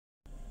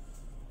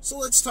So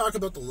let's talk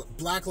about the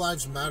Black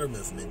Lives Matter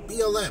movement.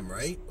 BLM,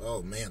 right?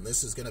 Oh man,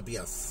 this is going to be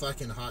a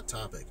fucking hot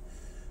topic.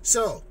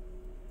 So,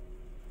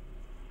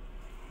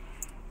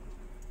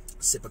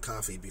 sip of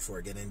coffee before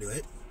I get into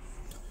it.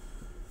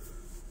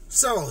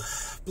 So,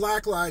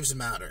 Black Lives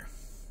Matter.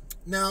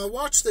 Now,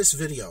 watch this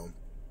video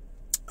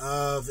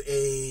of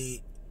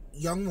a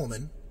young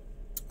woman,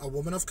 a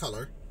woman of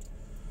color,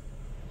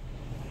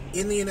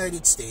 in the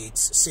United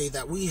States say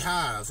that we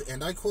have,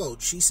 and I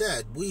quote, she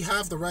said, "We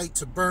have the right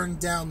to burn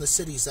down the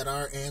cities that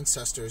our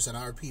ancestors and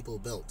our people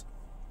built."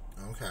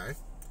 Okay.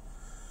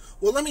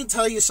 Well, let me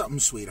tell you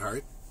something,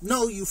 sweetheart.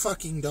 No, you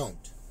fucking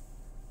don't.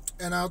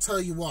 And I'll tell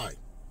you why.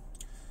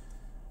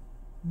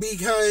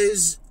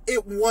 Because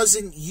it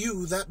wasn't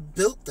you that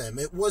built them.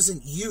 It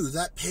wasn't you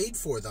that paid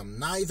for them.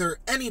 Neither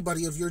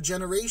anybody of your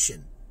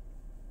generation.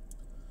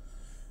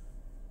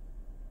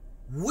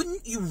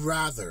 Wouldn't you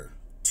rather,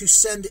 to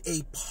send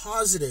a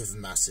positive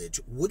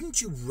message,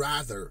 wouldn't you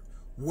rather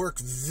work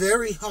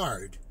very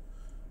hard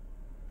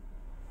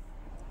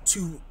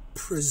to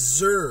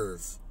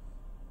preserve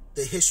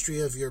the history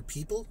of your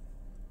people,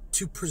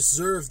 to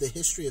preserve the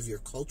history of your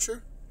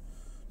culture,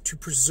 to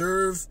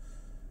preserve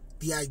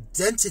the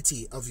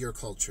identity of your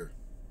culture?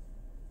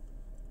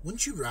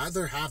 Wouldn't you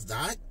rather have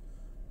that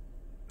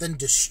than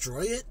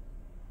destroy it?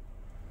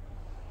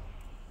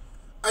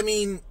 I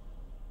mean,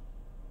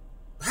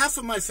 half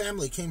of my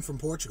family came from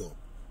Portugal.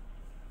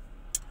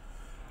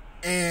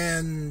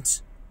 And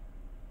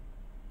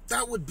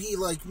that would be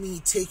like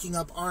me taking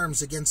up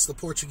arms against the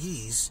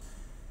Portuguese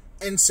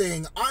and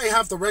saying, I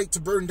have the right to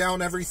burn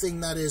down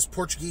everything that is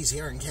Portuguese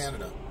here in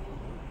Canada,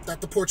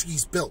 that the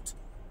Portuguese built,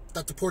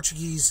 that the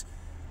Portuguese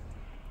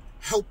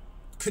helped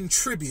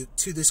contribute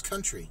to this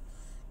country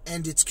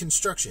and its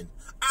construction.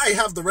 I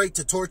have the right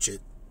to torch it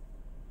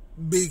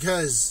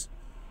because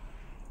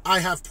I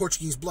have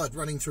Portuguese blood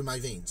running through my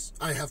veins.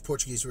 I have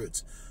Portuguese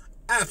roots.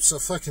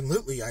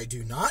 Abso-fucking-lutely I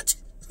do not.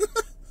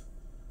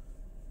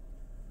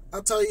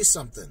 I'll tell you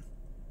something.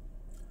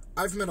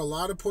 I've met a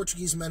lot of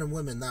Portuguese men and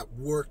women that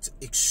worked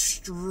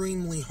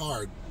extremely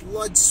hard,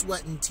 blood,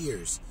 sweat, and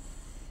tears,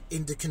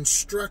 into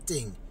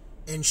constructing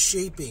and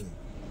shaping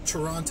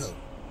Toronto.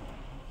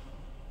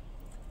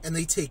 And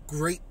they take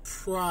great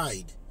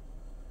pride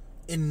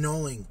in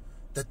knowing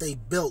that they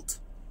built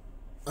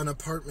an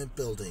apartment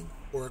building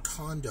or a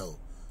condo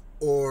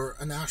or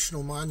a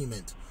national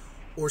monument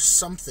or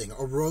something,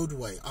 a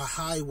roadway, a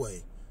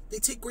highway. They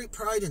take great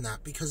pride in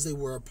that because they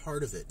were a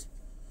part of it.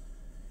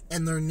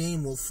 And their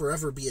name will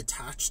forever be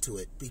attached to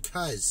it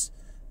because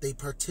they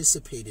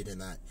participated in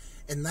that.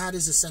 And that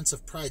is a sense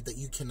of pride that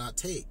you cannot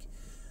take.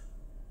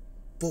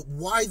 But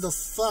why the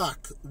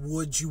fuck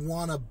would you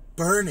want to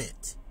burn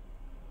it?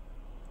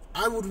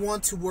 I would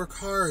want to work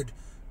hard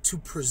to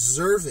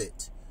preserve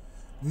it,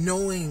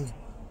 knowing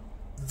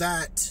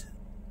that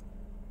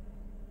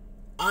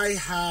I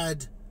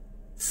had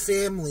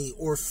family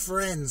or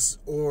friends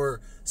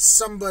or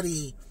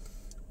somebody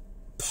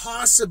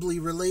possibly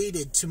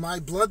related to my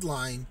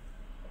bloodline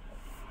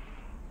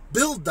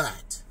build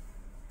that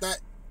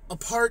a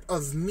part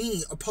of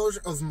me, a part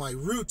of my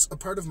roots, a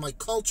part of my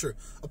culture,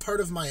 a part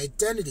of my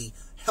identity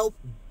helped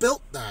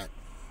build that.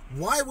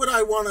 Why would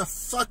I want to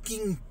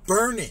fucking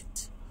burn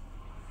it?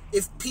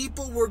 If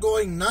people were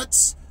going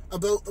nuts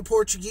about the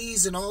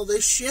Portuguese and all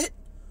this shit,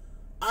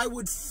 I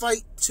would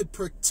fight to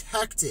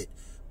protect it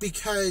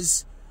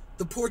because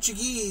the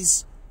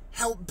Portuguese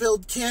helped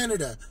build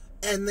Canada.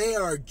 And they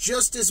are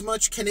just as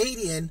much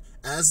Canadian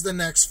as the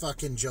next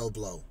fucking Joe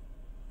Blow.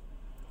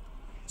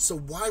 So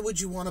why would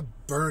you want to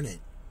burn it?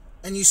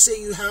 And you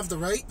say you have the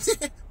right?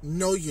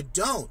 No, you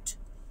don't.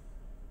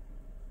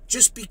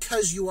 Just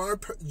because you are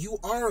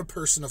a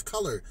person of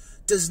color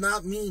does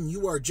not mean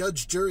you are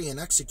judge, jury, and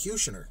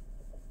executioner.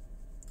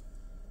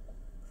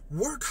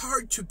 Work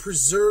hard to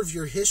preserve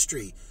your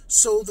history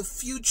so the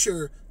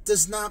future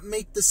does not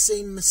make the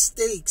same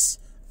mistakes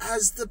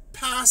as the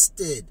past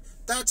did.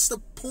 That's the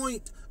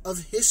point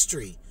of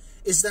history,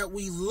 is that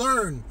we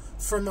learn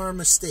from our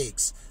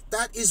mistakes.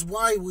 That is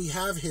why we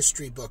have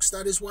history books.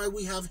 That is why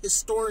we have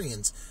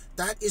historians.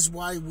 That is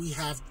why we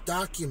have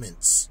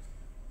documents.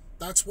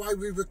 That's why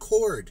we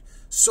record,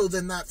 so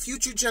then that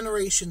future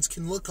generations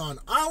can look on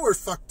our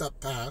fucked up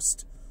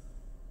past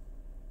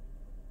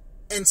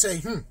and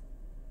say,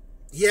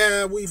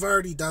 yeah, we've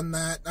already done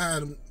that.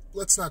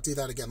 Let's not do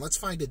that again. Let's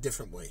find a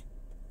different way.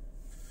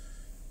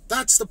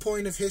 That's the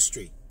point of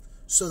history,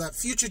 so that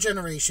future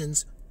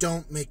generations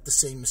don't make the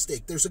same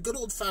mistake. There's a good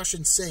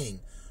old-fashioned saying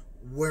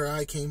where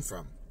I came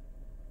from.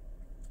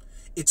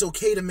 It's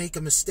okay to make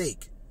a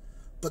mistake,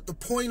 but the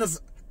point of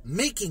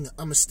making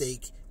a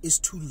mistake is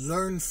to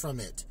learn from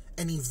it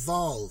and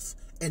evolve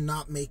and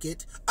not make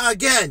it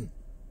again.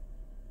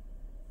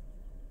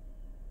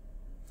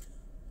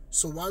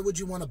 So why would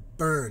you want to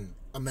burn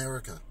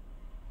America?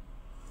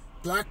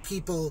 Black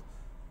people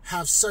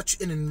have such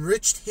an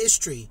enriched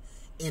history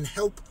in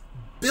help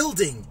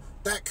building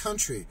that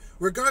country,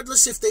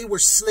 regardless if they were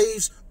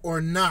slaves or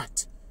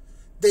not.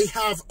 They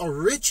have a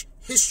rich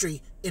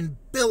history in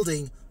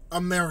building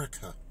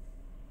America.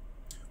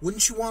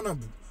 Wouldn't you want to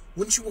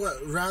Wouldn't you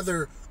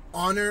rather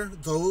honor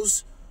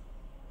those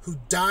who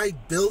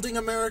died building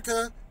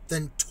America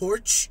than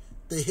torch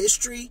the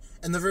history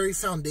and the very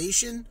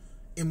foundation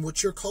in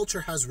which your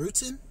culture has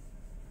roots in?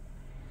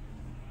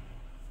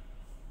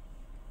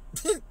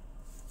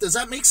 Does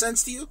that make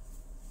sense to you?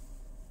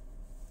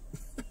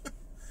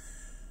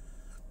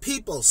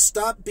 People,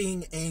 stop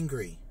being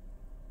angry.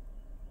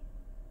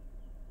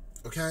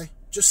 Okay?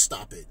 Just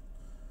stop it.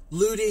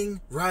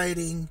 Looting,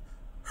 rioting,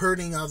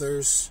 hurting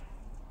others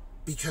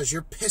because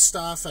you're pissed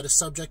off at a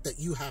subject that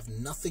you have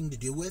nothing to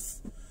do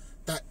with,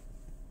 that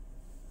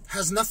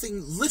has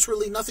nothing,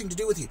 literally nothing to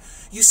do with you.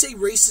 You say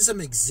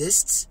racism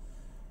exists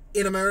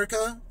in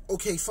America?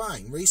 Okay,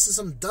 fine.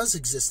 Racism does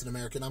exist in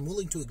America, and I'm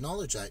willing to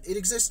acknowledge that. It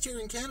exists here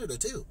in Canada,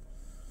 too.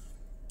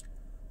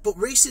 But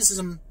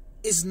racism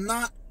is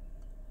not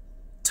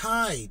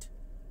tied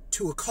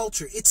to a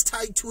culture. It's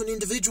tied to an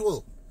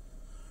individual.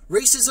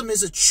 Racism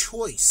is a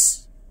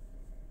choice.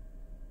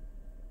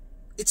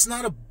 It's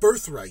not a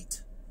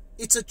birthright.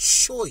 It's a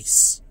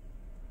choice.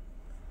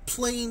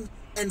 Plain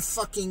and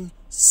fucking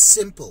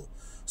simple.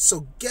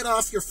 So get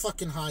off your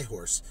fucking high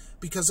horse.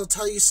 Because I'll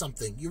tell you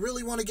something. You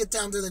really want to get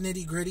down to the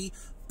nitty gritty?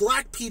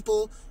 Black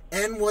people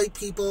and white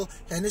people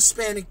and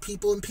Hispanic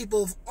people and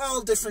people of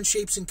all different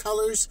shapes and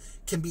colors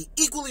can be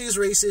equally as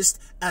racist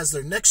as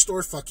their next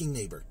door fucking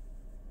neighbor.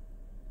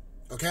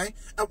 Okay?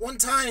 At one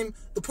time,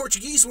 the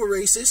Portuguese were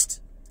racist.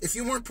 If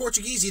you weren't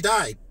Portuguese, you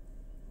died.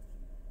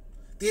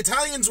 The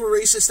Italians were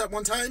racist at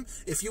one time.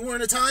 If you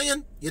weren't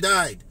Italian, you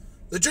died.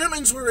 The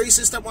Germans were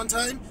racist at one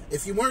time.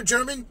 If you weren't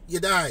German, you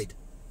died.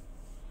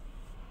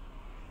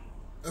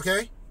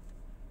 Okay?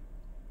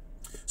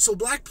 So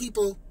black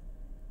people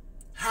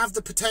have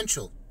the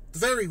potential, the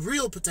very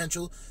real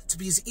potential, to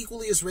be as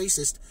equally as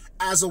racist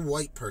as a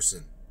white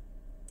person,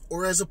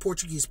 or as a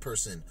Portuguese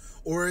person,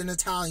 or an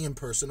Italian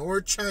person, or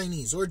a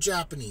Chinese, or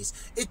Japanese.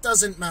 It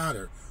doesn't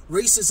matter.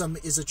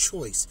 Racism is a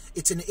choice.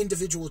 It's an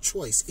individual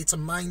choice. It's a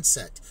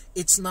mindset.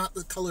 It's not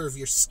the color of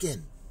your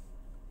skin.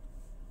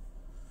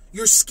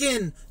 Your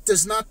skin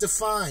does not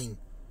define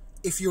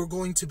if you're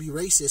going to be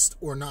racist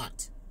or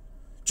not.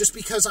 Just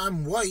because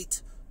I'm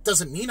white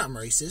doesn't mean I'm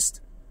racist.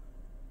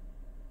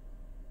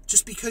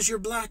 Just because you're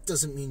black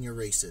doesn't mean you're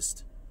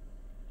racist.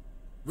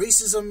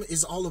 Racism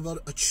is all about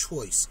a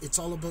choice. It's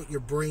all about your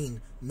brain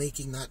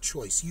making that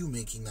choice. You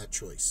making that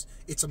choice.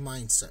 It's a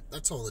mindset.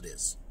 That's all it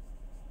is.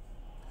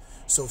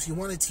 So if you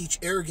want to teach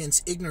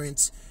arrogance,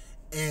 ignorance,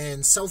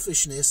 and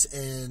selfishness,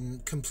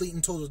 and complete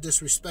and total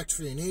disrespect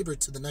for your neighbor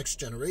to the next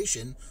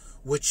generation,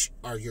 which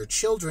are your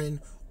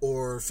children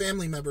or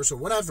family members or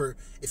whatever,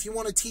 if you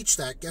want to teach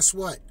that, guess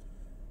what?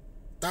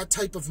 That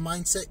type of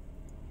mindset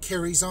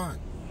carries on.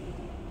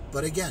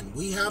 But again,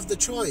 we have the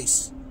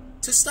choice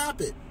to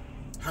stop it.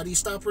 How do you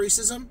stop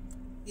racism?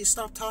 You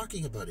stop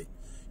talking about it.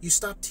 You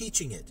stop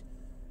teaching it.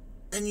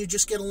 And you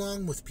just get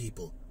along with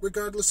people,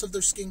 regardless of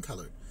their skin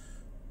color.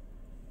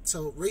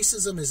 So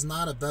racism is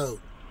not about...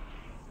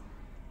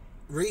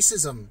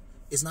 Racism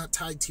is not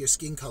tied to your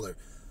skin color.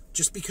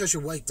 Just because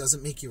you're white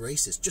doesn't make you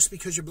racist. Just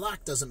because you're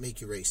black doesn't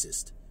make you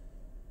racist.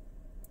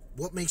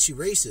 What makes you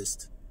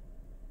racist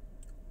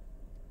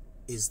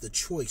is the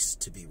choice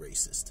to be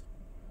racist.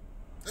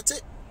 That's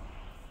it.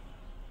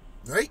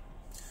 Right?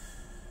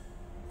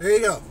 There you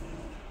go.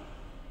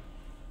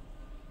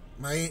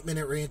 My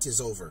 8-minute rant is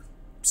over.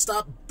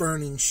 Stop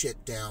burning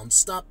shit down.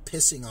 Stop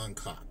pissing on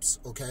cops,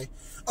 okay?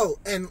 Oh,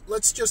 and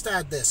let's just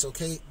add this,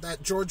 okay?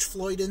 That George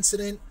Floyd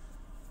incident,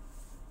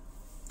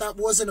 that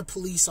wasn't a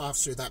police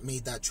officer that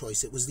made that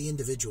choice. It was the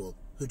individual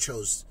who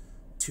chose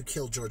to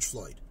kill George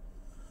Floyd.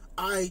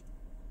 I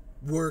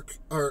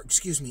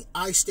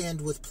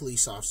stand with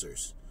police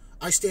officers.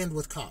 I stand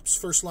with cops,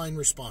 first-line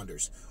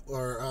responders,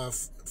 or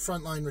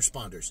front-line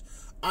responders.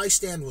 I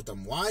stand with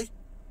them. Why?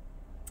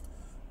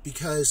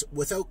 Because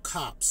without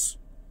cops,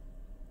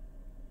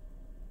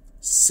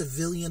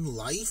 civilian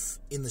life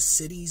in the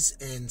cities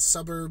and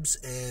suburbs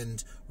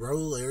and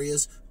rural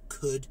areas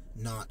could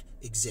not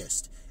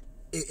exist.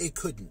 It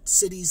couldn't.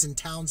 Cities and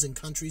towns and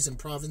countries and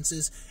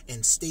provinces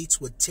and states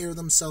would tear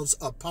themselves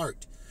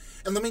apart.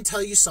 And let me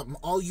tell you something,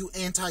 all you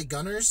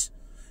anti-gunners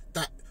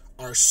that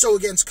are so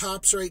against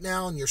cops right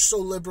now and you're so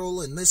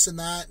liberal and this and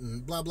that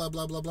and blah, blah,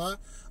 blah, blah, blah.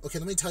 Okay,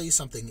 let me tell you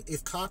something.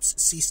 If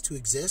cops cease to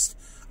exist,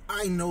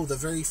 I know the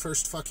very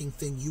first fucking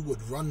thing you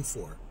would run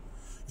for.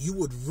 You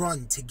would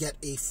run to get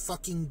a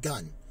fucking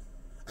gun.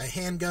 A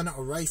handgun,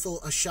 a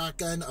rifle, a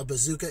shotgun, a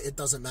bazooka, it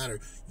doesn't matter.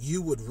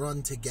 You would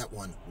run to get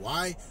one.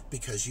 Why?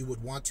 Because you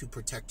would want to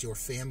protect your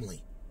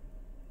family.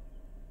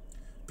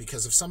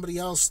 Because if somebody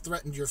else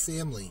threatened your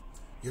family,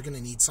 you're going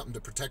to need something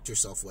to protect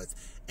yourself with.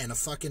 And a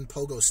fucking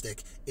pogo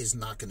stick is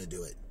not going to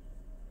do it.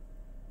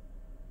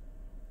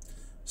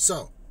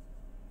 So,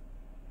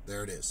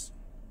 there it is.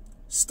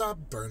 Stop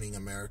burning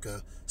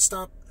America.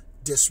 Stop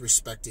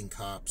disrespecting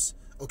cops.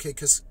 Okay,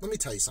 because let me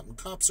tell you something.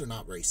 Cops are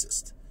not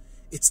racist.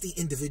 It's the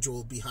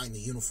individual behind the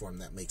uniform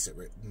that makes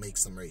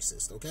them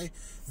racist, okay?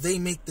 They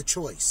make the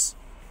choice.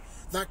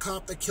 That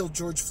cop that killed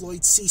George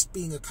Floyd ceased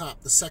being a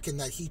cop the second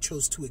that he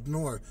chose to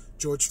ignore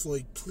George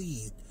Floyd's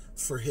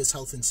for his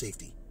health and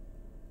safety.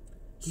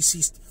 He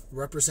ceased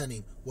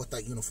representing what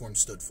that uniform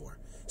stood for.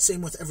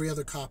 Same with every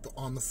other cop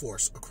on the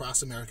force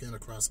across America and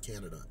across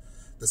Canada.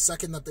 The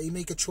second that they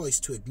make a choice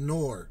to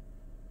ignore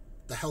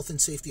the health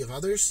and safety of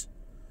others,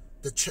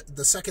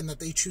 the second that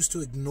they choose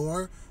to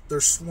ignore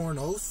their sworn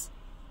oath,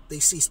 they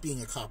cease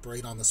being a cop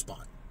right on the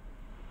spot.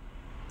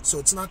 So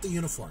it's not the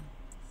uniform.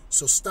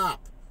 So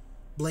stop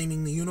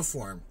blaming the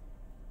uniform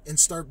and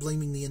start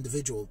blaming the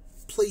individual.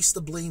 Place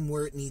the blame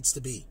where it needs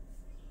to be.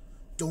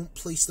 Don't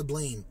place the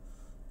blame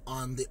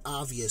on the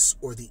obvious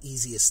or the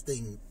easiest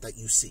thing that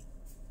you see.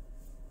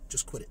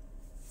 Just quit it.